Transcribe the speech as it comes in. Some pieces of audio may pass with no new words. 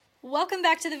Welcome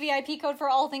back to the VIP code for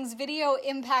all things video,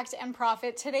 impact, and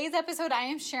profit. Today's episode, I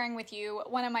am sharing with you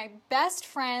one of my best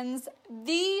friends,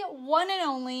 the one and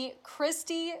only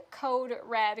Cristy Code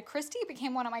Red. Cristy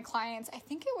became one of my clients, I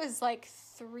think it was like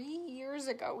 3 years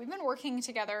ago. We've been working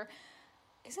together.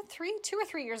 Is it 2 or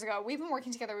 3 years ago? We've been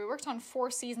working together. We worked on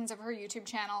 4 seasons of her YouTube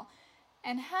channel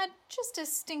and had just a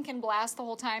stinking blast the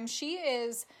whole time. She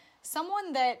is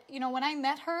someone that, when I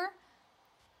met her,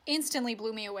 instantly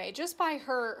blew me away just by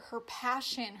her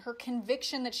passion, her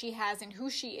conviction that she has in who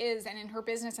she is and in her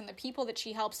business and the people that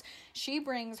she helps. She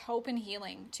brings hope and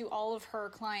healing to all of her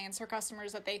clients, her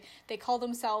customers, that they call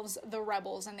themselves the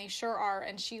rebels, and they sure are,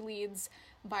 and she leads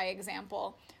by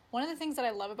example. One of the things that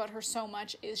I love about her so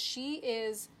much is she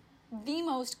is the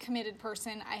most committed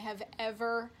person I have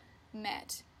ever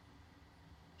met.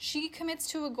 She commits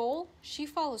to a goal, she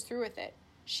follows through with it.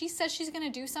 She says she's going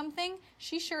to do something,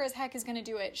 she sure as heck is going to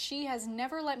do it. She has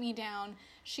never let me down.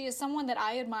 She is someone that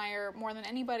I admire more than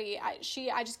anybody. I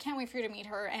just can't wait for you to meet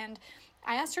her. And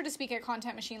I asked her to speak at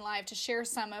Content Machine Live to share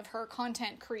some of her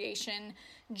content creation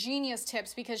genius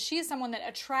tips, because she is someone that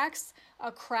attracts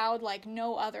a crowd like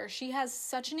no other. She has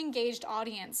such an engaged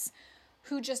audience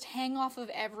who just hang off of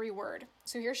every word.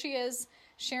 So here she is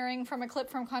sharing from a clip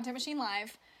from Content Machine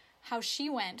Live how she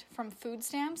went from food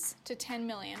stamps to 10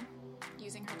 million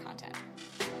using her content.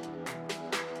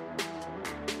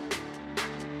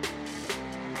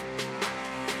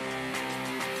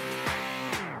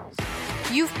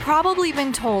 You've probably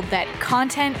been told that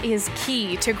content is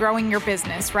key to growing your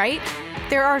business, right?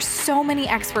 There are so many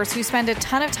experts who spend a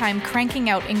ton of time cranking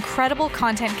out incredible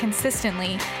content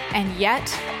consistently, and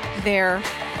yet they're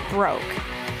broke.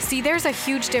 See, there's a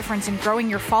huge difference in growing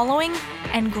your following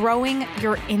and growing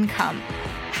your income.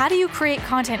 How do you create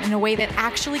content in a way that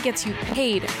actually gets you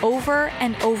paid over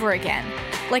and over again?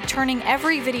 Like turning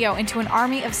every video into an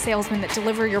army of salesmen that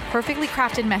deliver your perfectly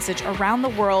crafted message around the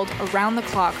world, around the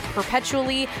clock,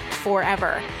 perpetually,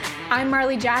 forever. I'm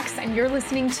Marley Jax, and you're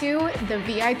listening to The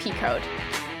VIP Code.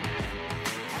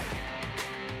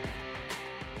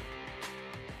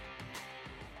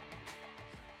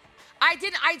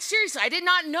 I did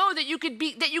not know that you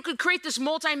could create this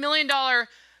multi-million-dollar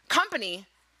company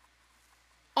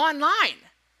online.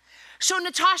 So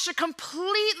Natasha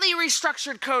completely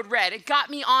restructured Code Red. It got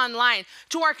me online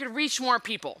to where I could reach more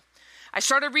people. I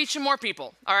started reaching more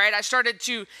people, all right? I started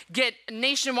to get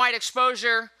nationwide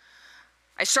exposure.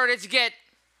 I started to get,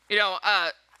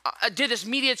 did this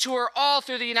media tour all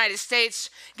through the United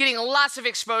States, getting lots of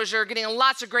exposure, getting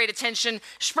lots of great attention,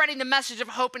 spreading the message of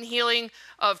hope and healing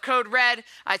of Code Red.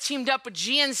 I teamed up with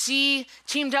GNC,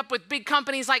 teamed up with big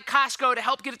companies like Costco to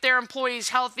help get their employees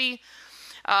healthy.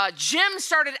 Gyms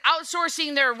started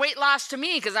outsourcing their weight loss to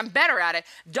me because I'm better at it.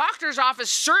 Doctor's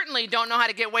office certainly don't know how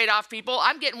to get weight off people.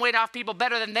 I'm getting weight off people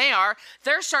better than they are.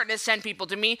 They're starting to send people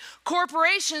to me.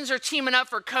 Corporations are teaming up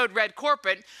for Code Red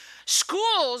Corporate.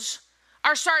 Schools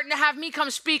are starting to have me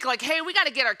come speak like, hey, we got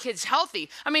to get our kids healthy.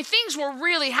 I mean, things were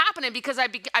really happening because I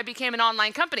became an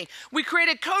online company. We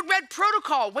created Code Red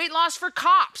Protocol, weight loss for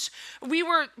cops.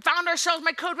 Found ourselves,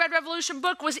 my Code Red Revolution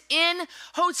book was in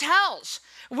hotels.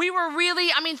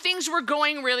 Things were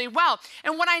going really well.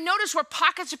 And what I noticed were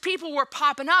pockets of people were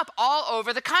popping up all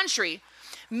over the country,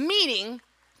 meeting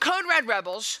Code Red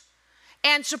Rebels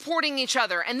and supporting each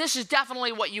other. And this is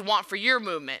definitely what you want for your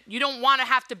movement. You don't want to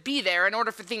have to be there in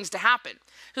order for things to happen.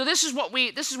 So this is what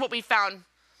we found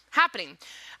happening.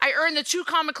 I earned the 2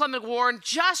 Comic Club Award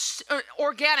just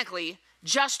organically, in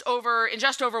just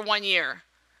over 1 year,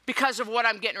 because of what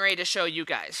I'm getting ready to show you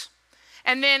guys.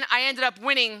 And then I ended up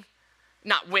earning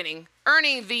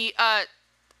the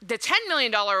 $10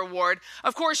 million award.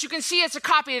 Of course, you can see it's a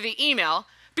copy of the email,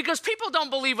 because people don't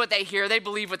believe what they hear, they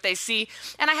believe what they see.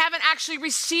 And I haven't actually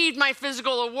received my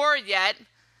physical award yet,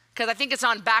 because I think it's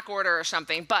on back order or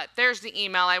something. But there's the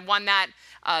email. I won that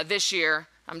this year.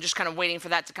 I'm just kind of waiting for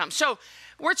that to come. So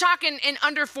we're talking in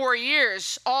under 4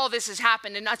 years, all this has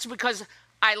happened. And that's because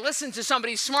I listened to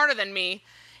somebody smarter than me,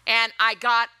 and I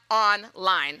got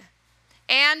online.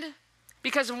 And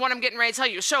because of what I'm getting ready to tell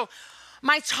you. So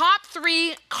my top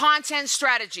 3 content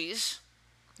strategies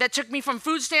that took me from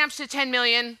food stamps to 10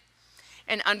 million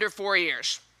in under 4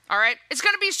 years. All right? It's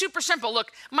going to be super simple.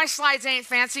 Look, my slides ain't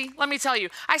fancy. Let me tell you.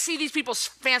 I see these people's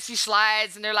fancy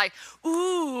slides, and they're like,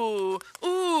 ooh,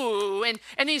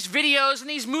 and these videos and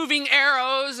these moving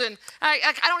arrows, and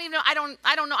I don't even know. I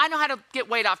don't know. I know how to get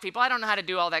weight off people. I don't know how to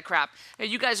do all that crap.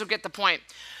 You guys will get the point.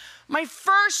 My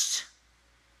first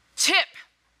tip.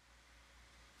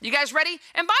 You guys ready?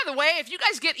 And by the way, if you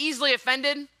guys get easily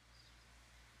offended,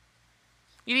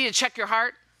 you need to check your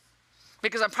heart,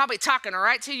 because I'm probably talking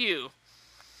right to you.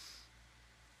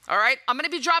 all right? I'm going to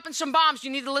be dropping some bombs.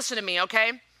 You need to listen to me,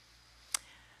 okay?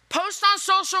 Post on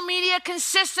social media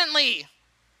consistently.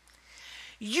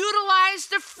 Utilize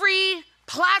the free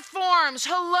platforms.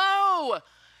 Hello.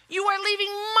 You are leaving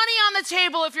money on the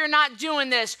table if you're not doing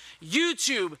this.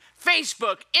 YouTube,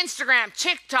 Facebook, Instagram,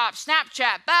 TikTok,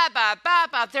 Snapchat,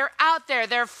 they're out there.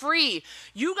 They're free.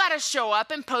 You got to show up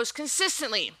and post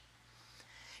consistently.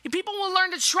 People will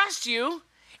learn to trust you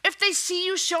if they see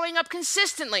you showing up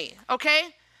consistently, okay?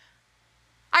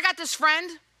 I got this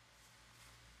friend.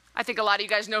 I think a lot of you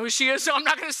guys know who she is, so I'm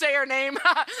not going to say her name.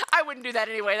 I wouldn't do that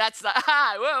anyway. That's the,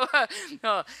 whoa.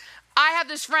 No. I have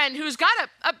this friend who's got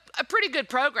a pretty good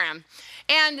program,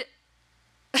 and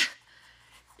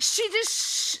she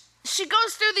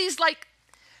goes through these like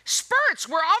spurts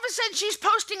where all of a sudden she's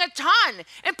posting a ton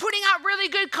and putting out really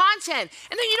good content,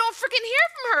 and then you don't freaking hear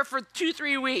from her for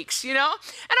 2-3 weeks, you know?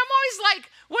 And I'm always like,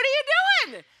 what are you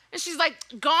doing? And she's like,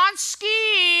 gone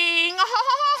skiing. And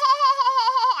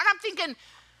I'm thinking,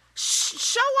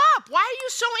 show up. Why are you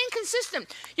so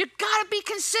inconsistent? You gotta be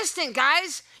consistent,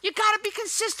 guys. You gotta be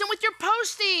consistent with your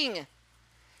posting.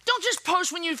 Don't just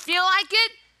post when you feel like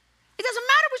it. It doesn't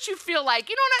matter what you feel like.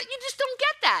 You just don't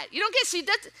get that. You don't get, see,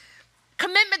 that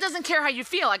commitment doesn't care how you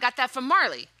feel. I got that from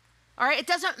Marley. All right, it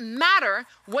doesn't matter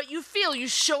what you feel. You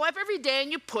show up every day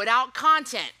and you put out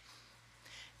content.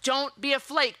 Don't be a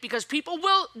flake, because people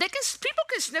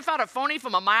can sniff out a phony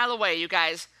from a mile away, you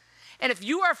guys. And if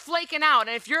you are flaking out,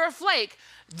 and if you're a flake,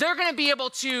 they're going to be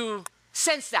able to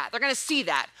sense that. They're going to see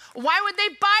that. Why would they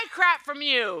buy crap from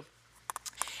you?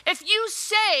 If you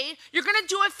say you're going to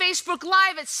do a Facebook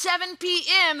Live at 7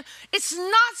 p.m., it's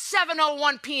not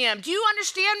 7:01 p.m. Do you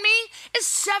understand me? It's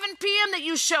 7 p.m. that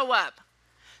you show up.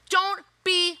 Don't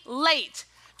be late.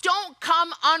 Don't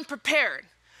come unprepared.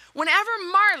 Whenever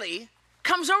Marley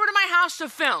comes over to my house to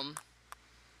film,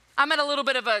 I'm at a little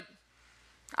bit of a,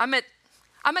 I'm at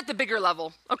the bigger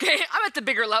level, okay? I'm at the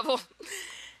bigger level for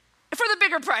the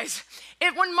bigger price.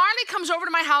 When Marley comes over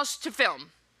to my house to film,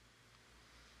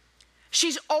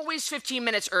 she's always 15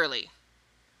 minutes early.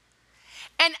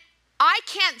 And I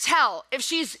can't tell if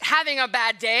she's having a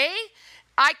bad day.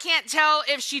 I can't tell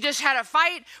if she just had a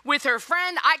fight with her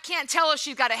friend. I can't tell if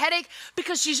she's got a headache,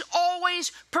 because she's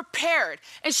always prepared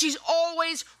and she's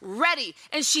always ready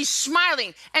and she's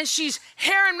smiling and she's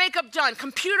hair and makeup done,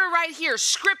 computer right here,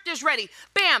 script is ready.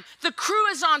 Bam, the crew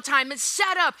is on time, it's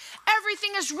set up,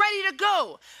 everything is ready to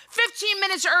go. 15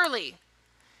 minutes early.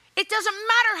 It doesn't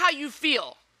matter how you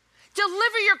feel.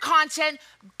 Deliver your content,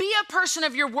 be a person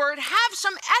of your word, have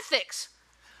some ethics.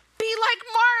 Be like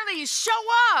Marley, show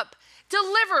up.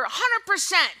 Deliver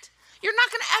 100%. You're not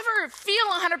going to ever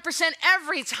feel 100%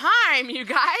 every time, you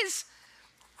guys.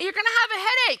 You're going to have a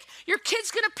headache. Your kid's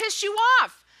going to piss you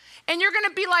off. And you're going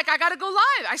to be like, I got to go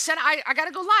live. I said, I got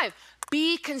to go live.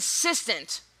 Be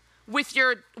consistent with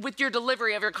your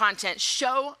delivery of your content.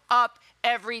 Show up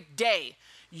every day.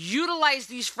 Utilize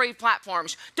these free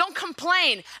platforms. Don't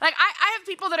complain. Like, I have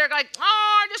people that are like,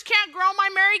 oh, I just can't grow my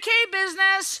Mary Kay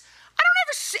business. I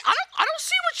don't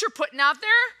see what you're putting out there.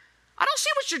 I don't see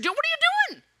what you're doing. What are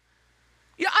you doing?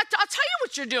 Yeah, I'll tell you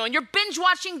what you're doing. You're binge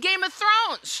watching Game of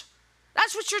Thrones.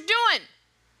 That's what you're doing.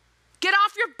 Get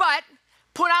off your butt.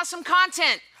 Put out some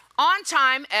content on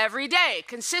time every day,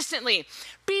 consistently.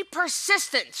 Be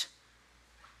persistent.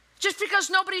 Just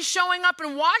because nobody's showing up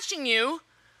and watching you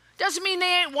doesn't mean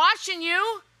they ain't watching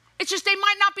you. It's just they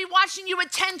might not be watching you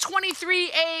at 10:23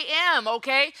 a.m.,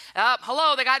 okay?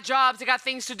 Hello, they got jobs, they got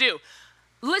things to do.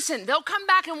 Listen, they'll come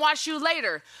back and watch you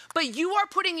later, but you are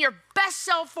putting your best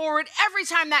self forward every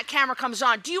time that camera comes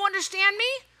on. Do you understand me?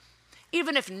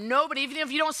 Even if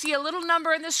you don't see a little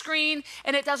number in the screen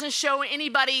and it doesn't show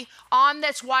anybody on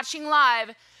that's watching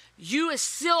live, you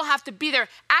still have to be there.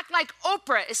 Act like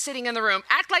Oprah is sitting in the room.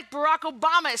 Act like Barack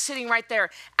Obama is sitting right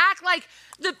there. Act like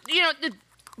the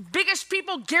biggest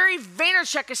people, Gary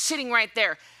Vaynerchuk, is sitting right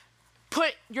there.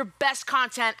 Put your best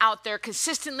content out there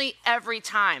consistently every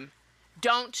time.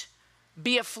 Don't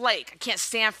be a flake. I can't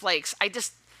stand flakes.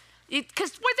 Because they're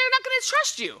not going to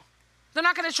trust you. They're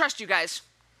not going to trust you, guys.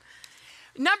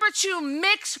 Number 2,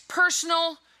 mix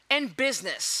personal and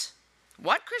business.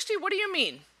 What, Cristy? What do you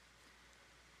mean?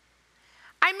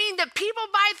 I mean that people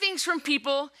buy things from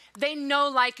people they know,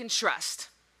 like, and trust.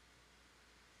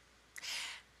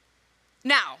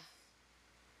 Now,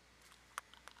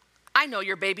 I know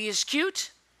your baby is cute.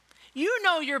 You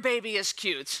know your baby is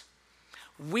cute.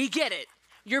 We get it.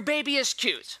 Your baby is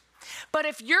cute. But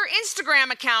if your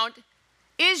Instagram account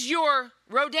is your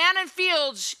Rodan and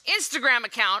Fields Instagram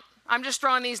account, I'm just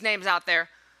throwing these names out there,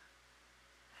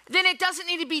 then it doesn't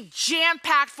need to be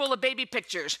jam-packed full of baby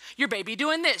pictures. Your baby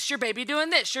doing this, your baby doing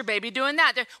this, your baby doing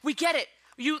that. We get it.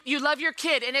 You love your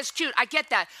kid and it's cute. I get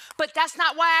that. But that's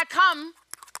not why I come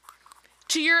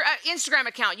to your Instagram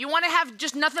account. You want to have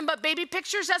just nothing but baby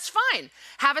pictures? That's fine.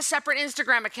 Have a separate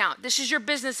Instagram account. This is your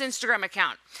business Instagram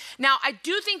account. Now, I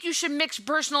do think you should mix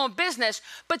personal and business,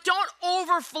 but don't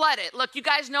overflood it. Look, you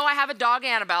guys know I have a dog,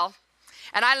 Annabelle.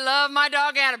 And I love my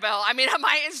dog, Annabelle. I mean,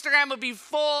 my Instagram would be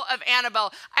full of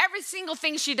Annabelle. Every single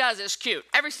thing she does is cute.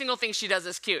 Every single thing she does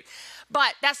is cute.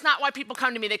 But that's not why people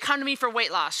come to me. They come to me for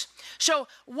weight loss. So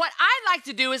what I like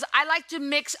to do is I like to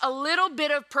mix a little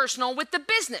bit of personal with the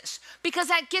business because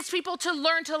that gets people to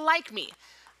learn to like me.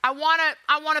 I want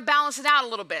to balance it out a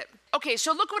little bit. Okay,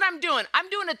 so look what I'm doing. I'm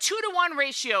doing a 2-to-1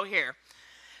 ratio here.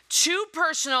 2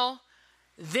 personal,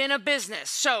 then a business.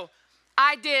 So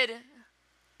I did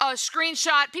a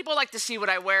screenshot. People like to see what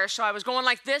I wear, so I was going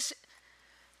like this.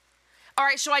 All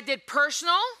right, so I did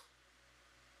personal.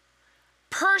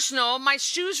 My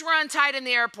shoes were untied in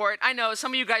the airport. I know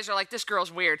some of you guys are like, this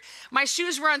girl's weird. My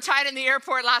shoes were untied in the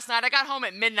airport last night. I got home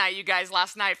at midnight, you guys,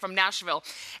 last night from Nashville.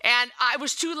 And I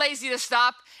was too lazy to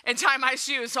stop and tie my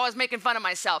shoes, so I was making fun of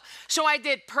myself. So I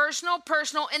did personal,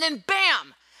 and then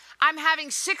bam, I'm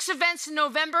having 6 events in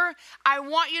November. I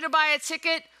want you to buy a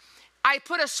ticket. I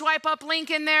put a swipe up link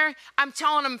in there. I'm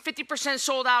telling them 50%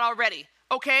 sold out already.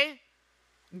 Okay?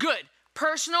 Good.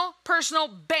 Personal,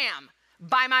 bam,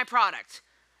 buy my product.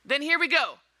 Then here we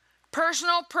go.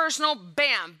 Personal,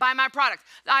 bam, buy my product.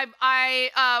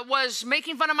 I was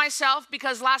making fun of myself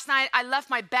because last night I left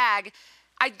my bag.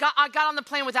 I got on the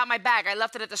plane without my bag. I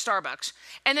left it at the Starbucks.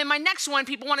 And then my next one,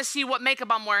 people want to see what makeup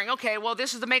I'm wearing. Okay, well,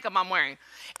 this is the makeup I'm wearing.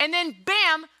 And then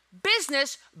bam,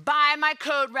 business, buy my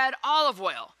code red olive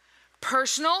oil.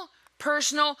 Personal,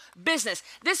 business.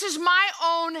 This is my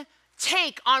own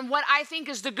take on what I think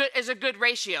is a good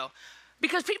ratio.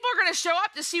 Because people are going to show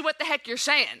up to see what the heck you're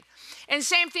saying. And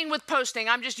same thing with posting.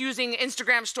 I'm just using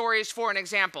Instagram stories for an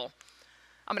example.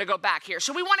 I'm going to go back here.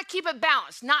 So we want to keep it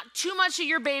balanced. Not too much of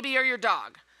your baby or your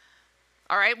dog.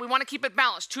 All right? We want to keep it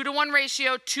balanced. 2-to-1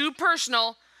 ratio, 2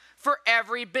 personal for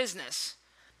every business.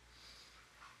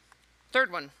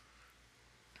 Third one.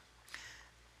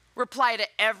 Reply to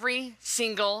every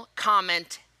single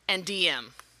comment and DM.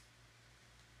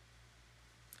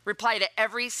 Reply to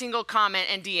every single comment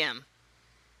and DM.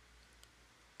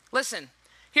 Listen,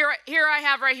 here I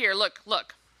have right here.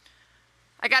 Look.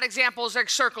 I got examples like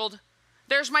circled.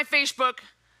 There's my Facebook.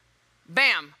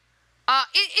 Bam.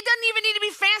 It doesn't even need to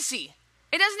be fancy.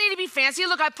 It doesn't need to be fancy.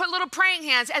 Look, I put little praying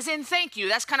hands as in thank you.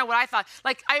 That's kind of what I thought.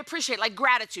 Like, I appreciate, like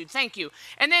gratitude, thank you.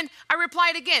 And then I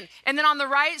replied again. And then on the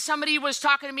right, somebody was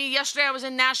talking to me. Yesterday I was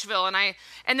in Nashville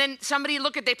and then somebody,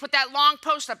 they put that long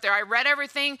post up there. I read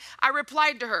everything. I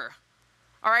replied to her.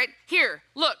 All right, here,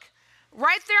 look.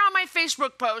 Right there on my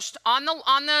Facebook post, on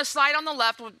the slide on the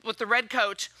left with the red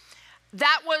coat,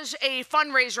 that was a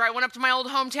fundraiser. I went up to my old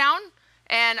hometown.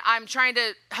 And I'm trying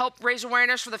to help raise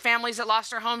awareness for the families that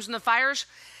lost their homes in the fires.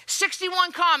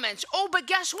 61 comments. Oh, but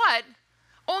guess what?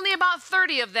 Only about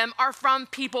 30 of them are from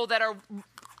people that are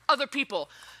other people.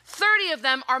 30 of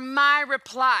them are my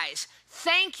replies.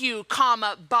 Thank you,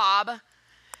 Bob.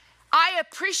 I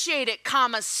appreciate it,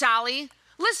 Sally.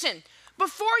 Listen,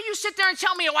 before you sit there and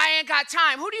tell me, oh, I ain't got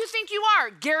time, who do you think you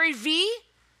are? Gary V?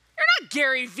 You're not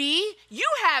Gary V. You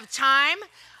have time.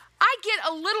 I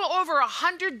get a little over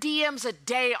 100 DMs a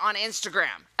day on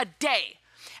Instagram, a day.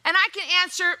 And I can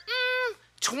answer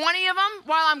 20 of them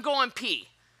while I'm going pee.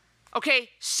 Okay,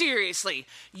 seriously,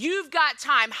 you've got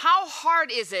time. How hard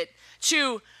is it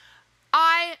to,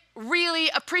 I really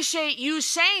appreciate you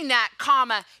saying that,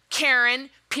 Karen,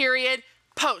 period,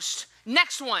 post.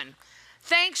 Next one,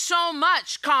 thanks so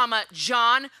much,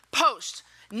 John, post.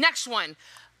 Next one.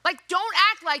 Like, don't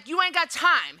act like you ain't got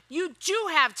time. You do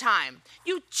have time.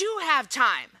 You do have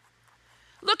time.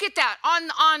 Look at that.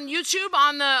 On YouTube,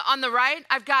 on the right,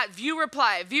 I've got view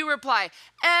reply.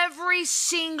 Every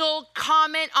single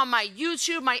comment on my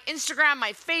YouTube, my Instagram,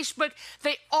 my Facebook,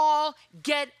 they all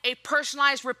get a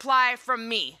personalized reply from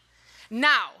me.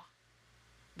 Now,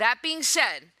 that being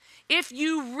said, if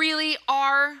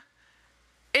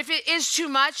it is too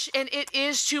much, and it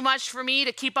is too much for me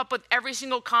to keep up with every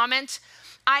single comment,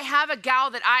 I have a gal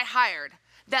that I hired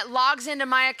that logs into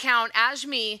my account as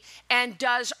me and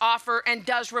does offer and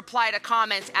does reply to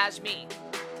comments as me.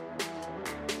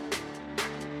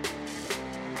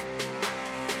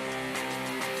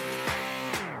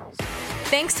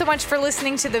 Thanks so much for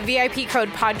listening to the VIP Code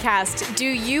podcast. Do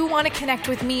you want to connect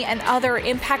with me and other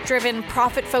impact-driven,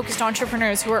 profit-focused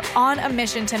entrepreneurs who are on a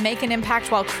mission to make an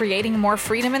impact while creating more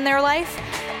freedom in their life?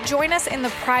 Join us in the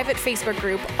private Facebook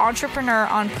group, Entrepreneur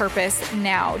on Purpose,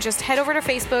 now. Just head over to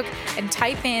Facebook and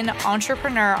type in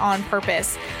Entrepreneur on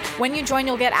Purpose. When you join,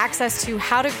 you'll get access to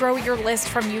how to grow your list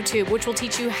from YouTube, which will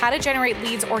teach you how to generate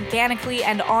leads organically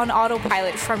and on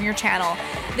autopilot from your channel.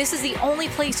 This is the only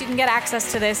place you can get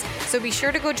access to this, so be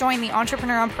sure to go join the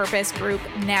Entrepreneur on Purpose group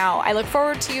now. I look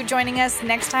forward to you joining us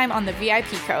next time on the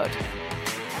VIP Code.